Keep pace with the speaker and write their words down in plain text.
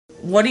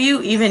what do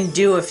you even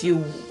do if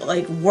you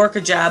like work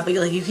a job, but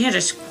like you can't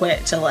just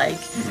quit to like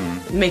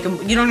make them?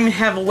 You don't even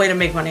have a way to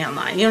make money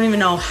online. You don't even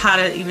know how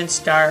to even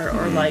start,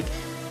 or like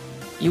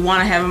you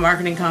want to have a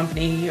marketing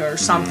company or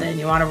something.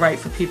 You want to write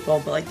for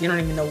people, but like you don't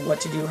even know what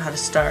to do, how to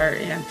start.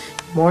 And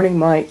morning,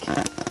 Mike.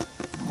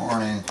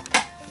 Morning.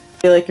 I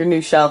feel like your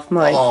new shelf,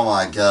 Mike. Oh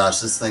my gosh,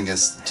 this thing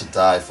is to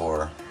die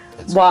for.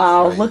 It's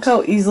wow, great. look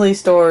how easily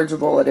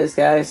storageable it is,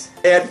 guys.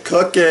 And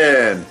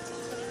cooking.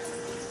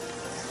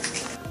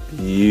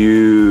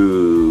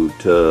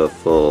 Beautiful.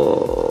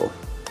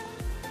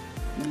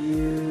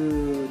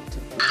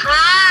 Beautiful.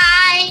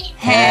 Hi!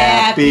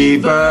 Happy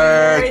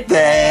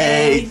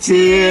birthday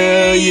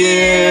to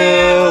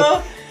you.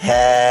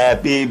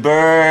 Happy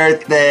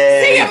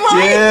birthday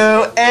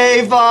to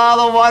Ava,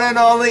 the one and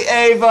only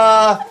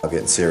Ava. I'm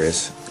getting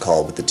serious.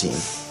 Call with the team.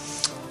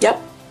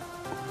 Yep.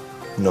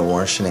 No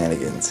more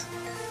shenanigans.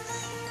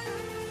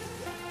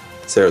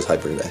 Sarah's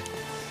hyper today.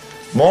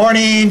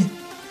 Morning.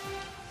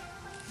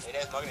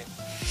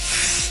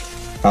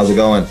 How's it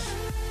going?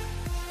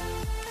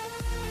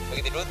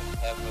 Pretty good.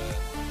 Have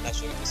not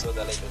sure if you saw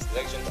the latest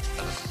direction.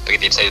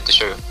 Pretty excited to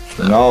show you.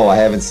 No, I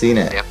haven't seen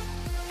it. Yep.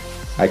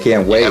 I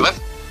can't wait. You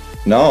haven't?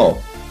 No.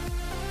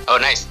 Oh,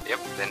 nice. Yep.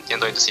 Then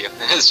can't wait to see you.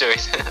 Let's show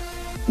it.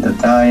 The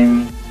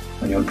time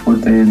when you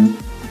put in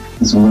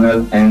as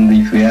well, and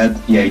if you add,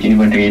 yeah, you can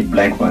even create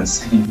black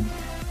ones.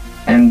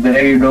 And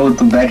there you go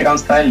to background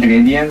style,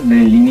 gradient,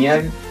 then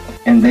linear,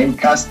 and then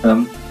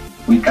custom.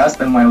 With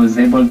custom, I was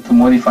able to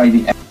modify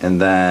the. And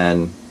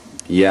then,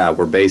 yeah,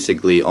 we're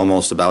basically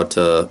almost about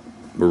to.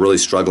 We're really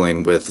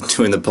struggling with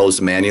doing the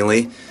post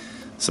manually,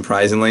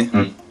 surprisingly,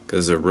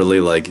 because they're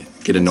really like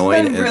get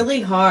annoying. It's been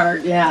really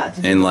hard, yeah.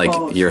 To do and the like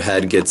post. your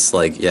head gets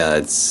like, yeah,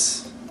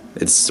 it's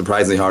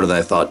surprisingly harder than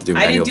I thought to do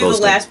I manual didn't do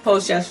posting. the last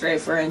post yesterday,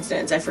 for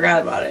instance. I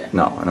forgot about it.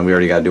 No, and we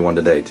already got to do one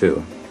today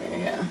too.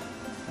 Yeah.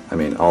 I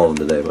mean, all of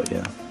them today, but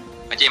yeah.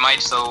 Okay, Mike.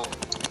 So,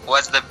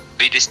 what's the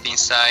biggest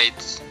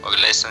insight or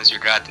lessons you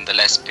got in the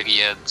last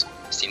period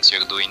since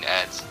you're doing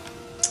ads?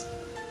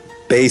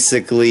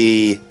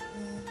 Basically,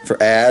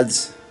 for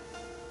ads,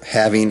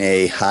 having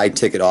a high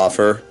ticket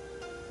offer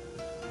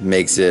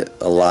makes it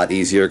a lot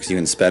easier because you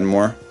can spend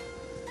more.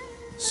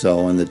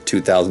 So in the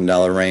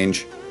 $2,000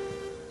 range,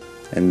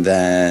 and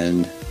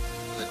then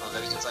The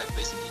conversions are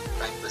basically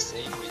kind of the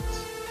same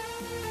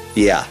with.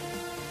 yeah.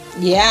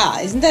 Yeah,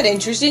 isn't that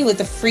interesting with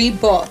the free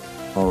book?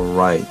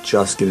 Alright,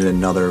 just getting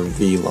another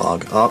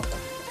vlog up.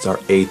 It's our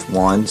 8th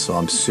one, so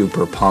I'm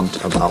super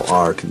pumped about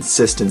our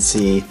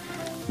consistency,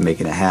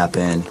 making it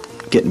happen,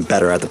 getting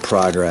better at the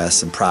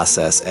progress and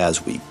process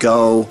as we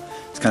go.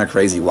 It's kind of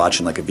crazy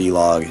watching like a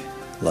vlog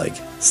like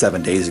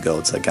 7 days ago.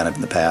 It's like kind of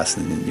in the past,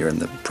 and then you're in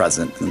the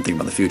present and thinking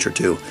about the future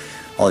too.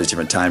 All these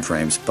different time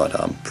frames, but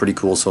pretty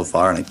cool so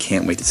far, and I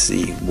can't wait to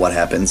see what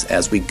happens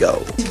as we go.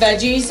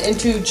 Veggies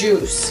into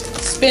juice.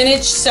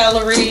 Spinach,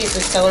 celery.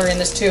 There's celery in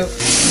this too.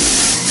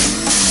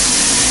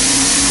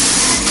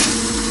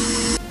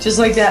 Just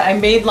like that, I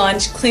made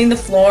lunch, cleaned the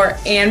floor,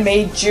 and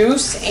made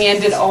juice,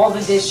 and did all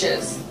the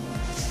dishes.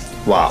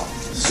 Wow,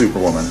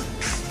 superwoman.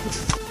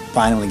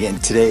 Finally getting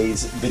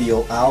today's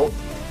video out,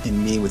 and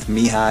me with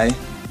Mihai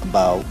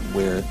about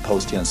we're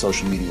posting on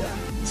social media.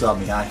 What's up,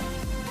 Mihai?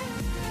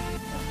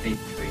 Hey,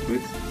 very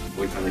good.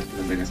 Voy para la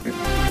explicación.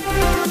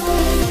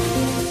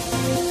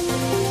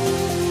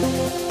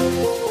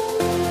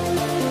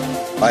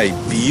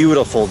 A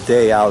beautiful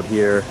day out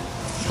here.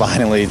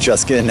 Finally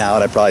just getting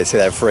out. I probably say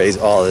that phrase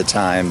all the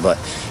time, but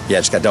yeah,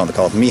 just got done with the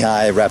call with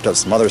Mihai, wrapped up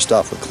some other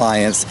stuff with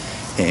clients,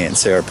 and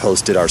Sarah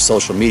posted our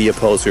social media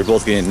posts. We were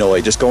both getting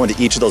annoyed. Just going to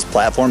each of those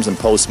platforms and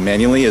post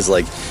manually is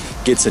like,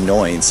 gets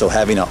annoying. So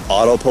having an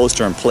auto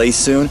poster in place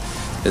soon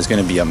is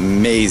gonna be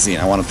amazing.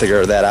 I wanna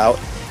figure that out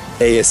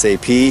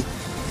ASAP.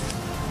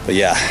 But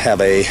yeah,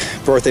 have a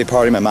birthday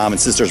party. My mom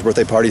and sister's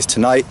birthday party's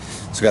tonight.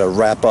 So gotta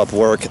wrap up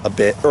work a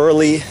bit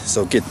early.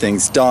 So get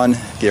things done,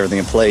 get everything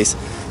in place,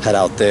 head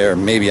out there.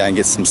 Maybe I can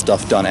get some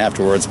stuff done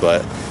afterwards,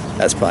 but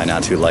that's probably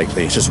not too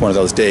likely. It's just one of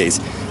those days.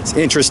 It's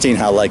interesting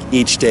how like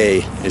each day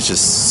is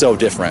just so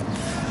different,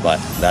 but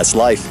that's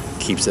life.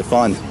 Keeps it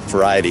fun,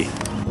 variety.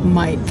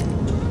 Mike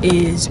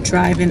is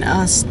driving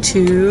us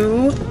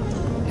to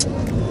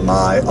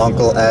My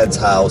Uncle Ed's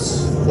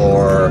house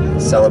for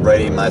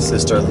celebrating my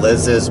sister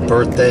Liz's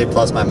birthday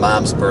plus my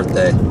mom's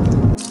birthday.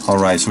 All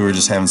right, so we were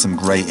just having some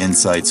great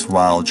insights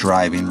while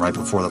driving right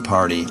before the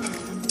party.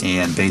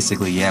 And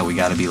basically, yeah, we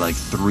got to be like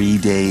 3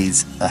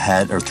 days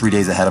ahead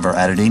of our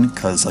editing,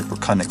 because like we're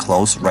cutting it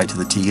close right to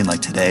the T. And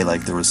like today,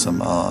 like there was some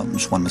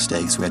just one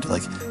mistake, so we had to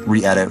like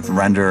re-edit,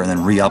 render, and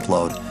then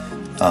re-upload.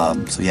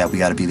 So yeah, we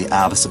got to be the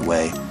opposite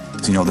way.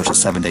 So you know, there's a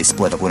 7-day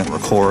split of when it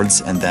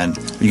records, and then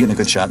are you getting a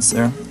good shot,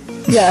 Sarah?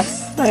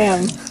 Yes, I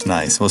am.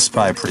 Nice. Well, it's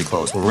probably pretty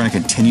close. Well, we're going to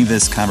continue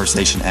this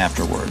conversation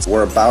afterwards.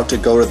 We're about to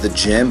go to the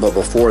gym, but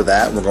before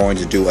that, we're going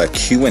to do a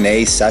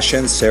Q&A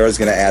session. Sarah's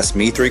going to ask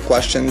me 3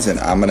 questions, and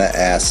I'm going to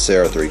ask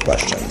Sarah 3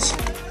 questions.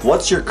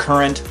 What's your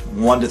current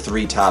 1 to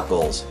 3 top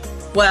goals?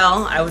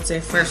 Well, I would say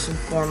first and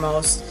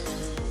foremost,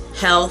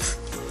 health,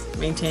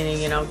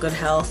 maintaining, good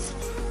health.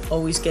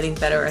 always getting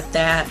better at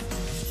that.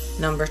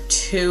 Number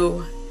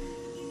 2,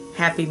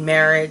 happy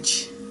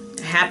marriage,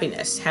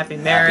 happiness, happy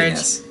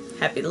marriage,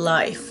 happy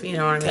life, you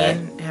know what I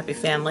mean? Happy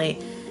family.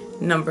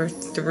 Number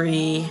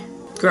 3,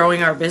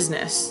 growing our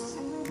business.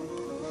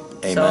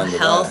 Amen So to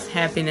health, that.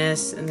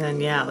 happiness, and then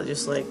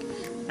just like,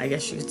 I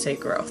guess you could say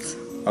growth.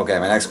 Okay,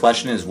 my next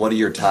question is, what are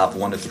your top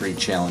 1 to 3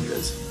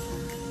 challenges?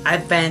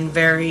 I've been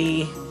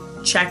very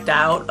checked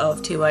out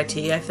of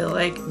TYT, I feel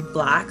like,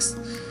 blocks.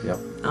 Yep.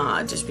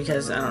 Just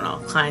because, I don't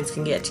know, clients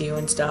can get to you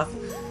and stuff.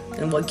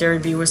 And what Gary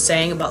Vee was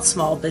saying about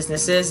small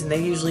businesses, and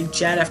they usually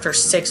jet after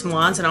 6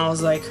 months, and I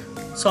was like,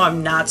 so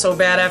I'm not so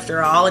bad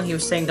after all. And he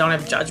was saying don't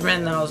have judgment,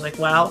 and then I was like,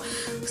 wow.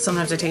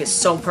 Sometimes I take it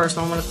so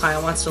personal when a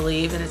client wants to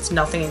leave, and it's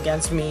nothing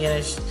against me, and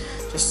it's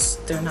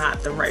just they're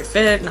not the right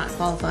fit, not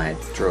qualified.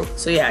 True.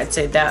 So yeah, I'd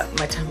say that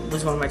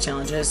was one of my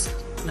challenges.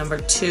 Number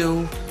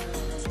 2,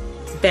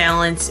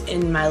 balance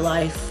in my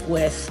life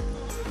with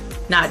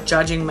not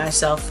judging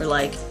myself for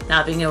like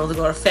not being able to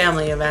go to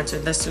family events or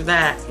this or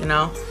that, you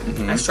know?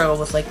 I struggle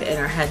with like the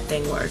inner head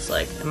thing where it's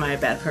like, am I a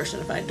bad person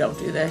if I don't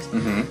do this?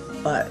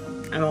 But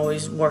I'm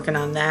always working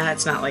on that.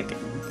 It's not like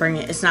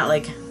it's not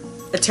like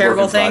a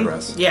terrible Work in thing.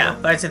 progress. Yeah,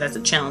 but I'd say that's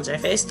a challenge I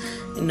face.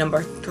 And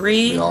number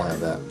 3, We all have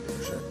that.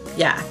 Sure.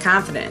 yeah,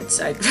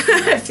 confidence. I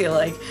feel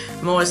like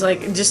I'm always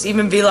like, just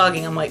even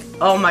vlogging, I'm like,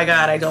 oh my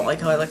god, I don't like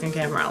how I look in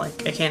camera.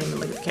 Like, I can't even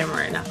look at the camera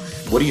right now.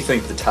 What do you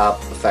think the top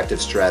effective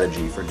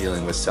strategy for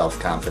dealing with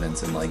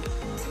self-confidence and like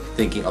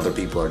thinking other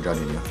people are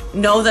judging you?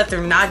 Know that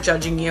they're not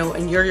judging you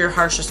and you're your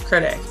harshest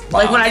critic. Wow.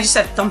 Like when I just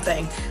said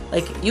something,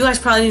 like you guys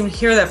probably didn't even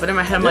hear that, but in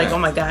my head I'm like, didn't. oh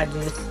my god,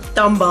 you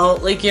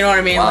Dumbo. Like, you know what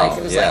I mean? Wow, Like,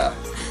 it was yeah. like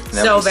And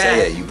then so when you bad.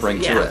 say it, you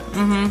bring to it.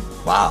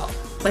 Mm-hmm. Wow.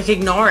 Like,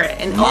 ignore it.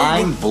 And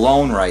Mind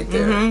blown right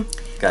there.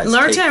 Guys,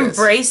 learn take to this.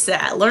 embrace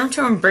that. Learn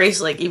to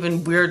embrace like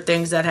even weird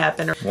things that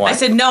happen. What? I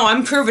said no.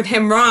 I'm proving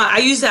him wrong. I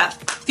use that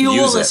fuel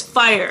Use as it.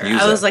 fire. Use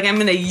I was it. like, I'm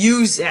gonna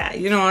use that.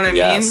 You know what I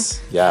mean?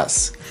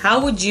 Yes.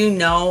 How would you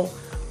know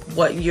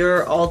what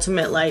your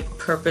ultimate like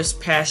purpose,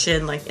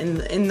 passion, like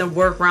in the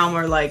work realm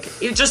or like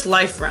it's just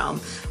life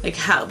realm? Like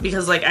how?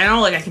 Because like I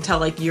know like I can tell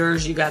like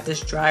yours, you got this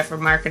drive for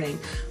marketing,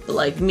 but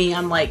like me,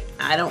 I'm like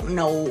I don't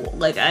know.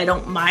 Like I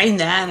don't mind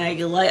that,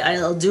 and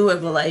I'll do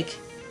it, but like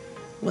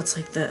what's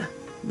like the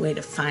way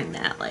to find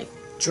that like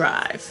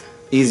drive?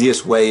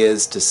 Easiest way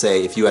is to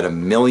say, if you had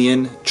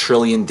 $1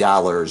 trillion,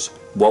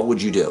 what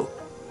would you do?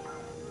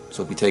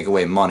 So if you take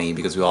away money,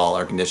 because we all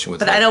are conditioned with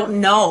But like, I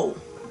don't know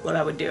what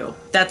I would do.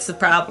 That's the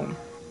problem.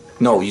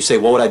 No, you say,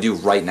 what would I do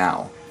right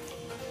now?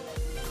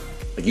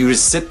 Like you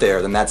just sit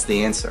there, then that's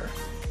the answer.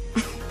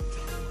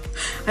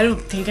 I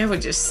don't think I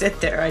would just sit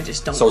there. I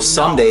just don't So know.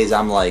 some days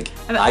I'm like,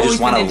 I've I always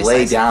just want been to lay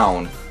indecisive.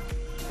 down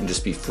and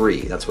just be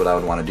free. That's what I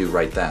would want to do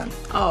right then.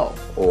 Oh.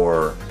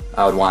 Or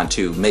I would want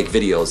to make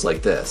videos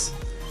like this,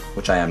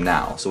 which I am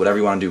now. So whatever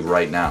you want to do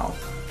right now.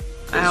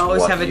 I is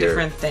always what have a you're-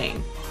 different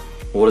thing.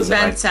 What is it?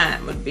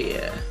 Vincent would be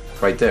a...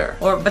 Right there.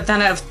 But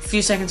then a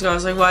few seconds ago, I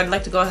was like, well, I'd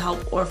like to go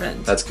help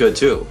orphans. That's good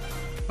too.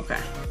 Okay.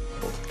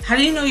 How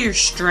do you know your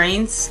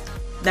strengths,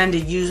 then to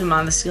use them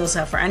on the skill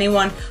set for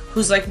anyone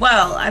who's like,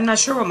 well, I'm not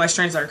sure what my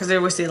strengths are, because they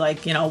always say,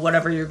 like, you know,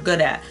 whatever you're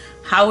good at.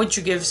 How would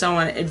you give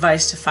someone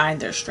advice to find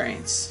their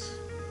strengths?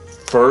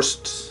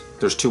 First,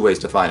 there's 2 ways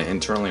to find it,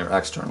 internally or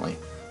externally.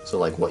 So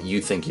like what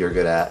you think you're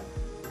good at,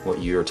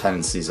 what your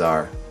tendencies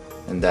are,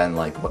 and then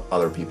like what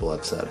other people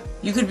have said.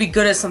 You could be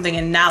good at something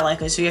and not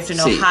like it, so you have to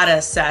know See. how to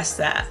assess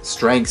that.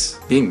 Strengths,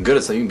 being good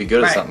at something, you can be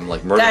good at Right. something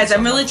like murdering Guys,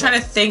 I'm really someone.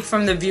 trying to think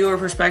from the viewer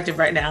perspective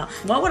right now.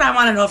 What would I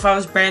want to know if I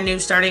was brand new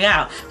starting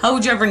out? How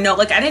would you ever know?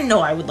 Like, I didn't know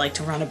I would like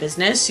to run a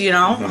business, you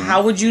know? Mm-hmm.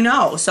 How would you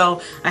know?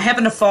 So I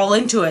happen to fall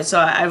into it. So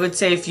I would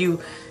say if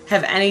you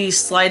have any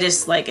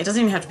slightest, like, it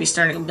doesn't even have to be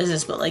starting a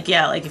business, but like,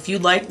 yeah, like if you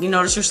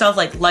notice yourself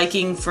like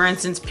liking, for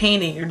instance,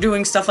 painting or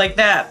doing stuff like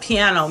that,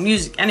 piano,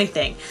 music,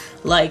 anything,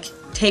 like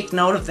take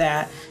note of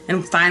that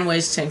and find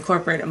ways to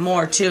incorporate it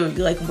more too,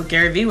 like what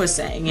Gary Vee was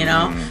saying, you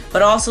know?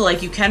 But also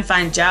like you can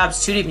find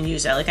jobs too to even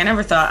use that. Like I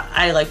never thought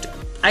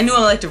I knew I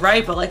liked to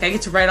write, but like I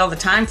get to write all the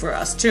time for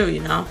us too,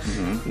 you know?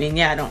 I mean,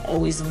 yeah, I don't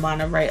always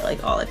want to write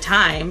like all the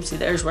time. See,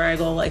 there's where I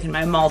go like in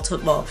my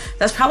multiple.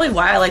 That's probably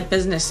why I like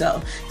business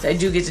though. So I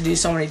do get to do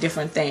so many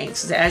different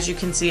things. As you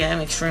can see,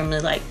 I'm extremely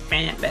like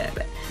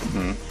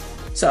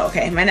So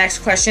okay, my next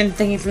question,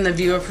 thinking from the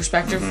viewer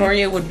perspective for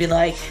you, would be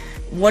like,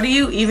 what do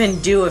you even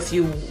do if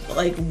you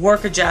like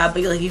work a job,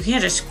 but like you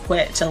can't just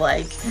quit to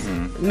like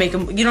make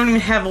you don't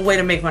even have a way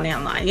to make money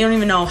online. You don't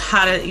even know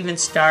how to even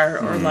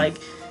start, or like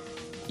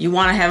you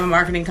want to have a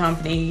marketing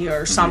company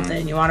or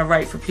something. You want to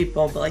write for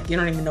people, but like you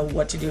don't even know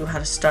what to do, how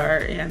to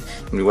start. And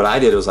I mean, what I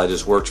did was I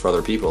just worked for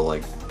other people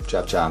like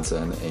Jeff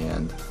Johnson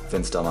and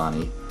Vince Del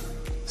Monte.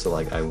 So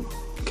like I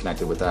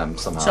connected with them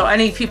somehow. So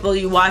any people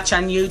you watch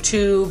on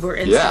YouTube or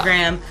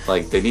Instagram,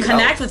 like they need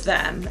connect help with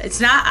them. It's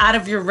not out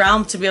of your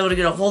realm to be able to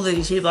get a hold of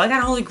these people. I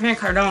got a hold of Grant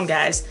Cardone,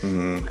 guys,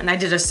 and I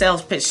did a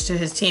sales pitch to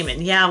his team.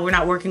 And yeah, we're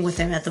not working with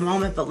him at the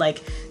moment, but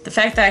like the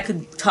fact that I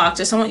could talk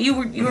to someone, you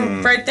were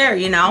right there,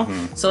 you know.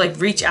 So like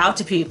reach out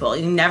to people.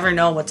 You never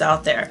know what's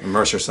out there.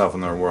 Immerse yourself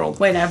in their world.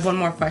 Wait, I have one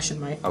more question,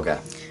 Mike. Okay.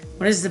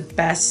 What is the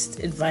best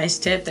advice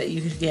tip that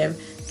you could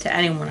give to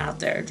anyone out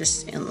there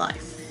just in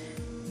life?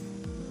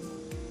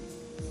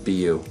 Be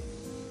you.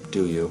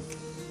 Do you.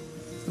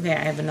 Okay, I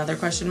have another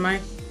question, Mike.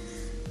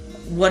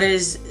 What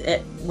is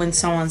it when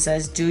someone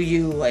says, do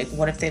you, like,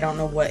 what if they don't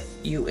know what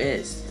you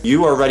is?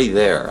 You are already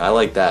there. I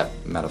like that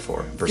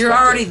metaphor. You're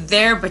already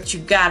there, but you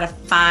gotta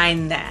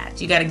find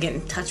that. You gotta get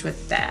in touch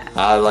with that.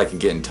 I like to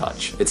get in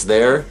touch. It's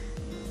there.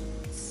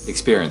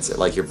 Experience it,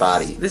 like your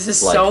body. This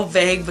is like, so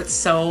vague, but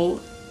so...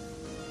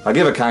 I'll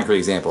give a concrete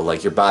example.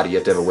 Like your body, you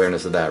have to have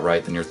awareness of that,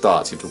 right? Then your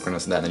thoughts, you have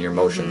awareness of that. Then your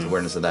emotions,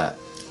 awareness of that.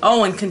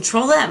 Oh, and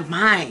control that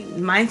mind.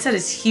 Mindset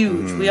is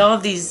huge. We all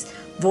have these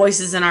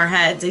voices in our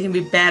heads. They can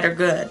be bad or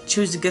good.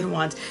 Choose the good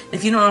ones. And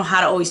if you don't know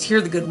how to always hear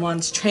the good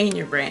ones, train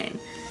your brain.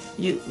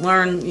 You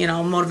learn, you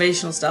know,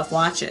 motivational stuff.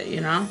 Watch it,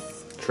 you know?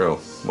 True.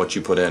 What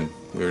you put in.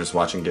 We were just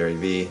watching Gary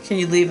Vee. Can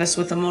you leave us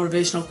with a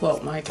motivational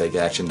quote, Mike? Take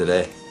action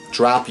today.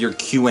 Drop your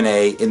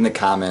Q&A in the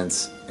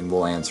comments and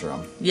we'll answer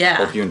them. Yeah.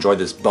 Hope you enjoyed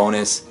this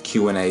bonus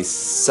Q&A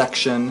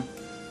section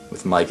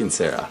with Mike and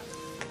Sarah.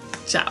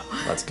 Ciao.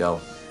 Let's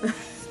go.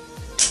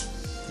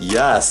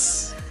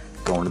 Yes.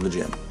 Going to the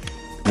gym.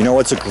 You know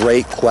what's a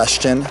great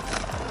question?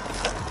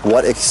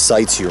 What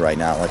excites you right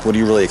now? Like, what are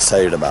you really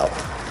excited about?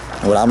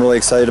 And what I'm really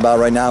excited about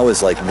right now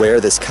is like where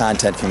this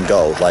content can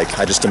go. Like,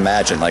 I just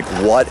imagine, like,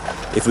 what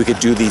if we could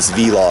do these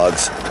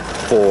vlogs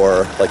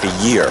for like a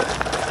year?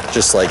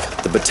 Just like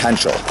the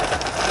potential.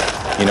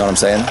 You know what I'm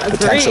saying? Agreed.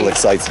 Potential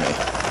excites me.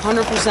 100%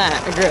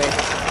 agree.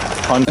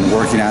 I've been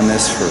working on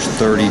this for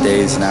 30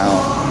 days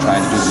now,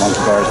 trying to do the monkey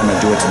bars. I'm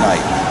gonna do it tonight.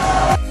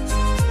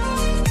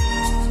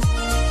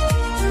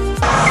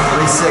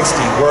 360,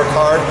 work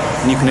hard,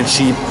 and you can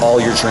achieve all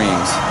your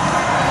dreams.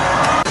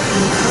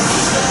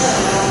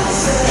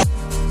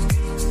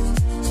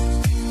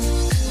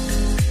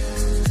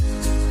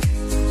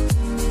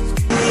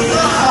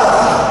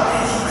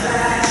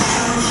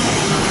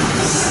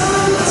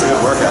 That's a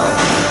good workout.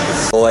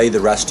 Enjoy the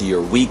rest of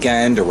your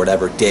weekend or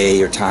whatever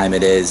day or time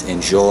it is.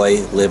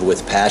 Enjoy, live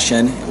with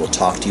passion, and we'll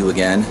talk to you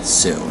again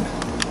soon.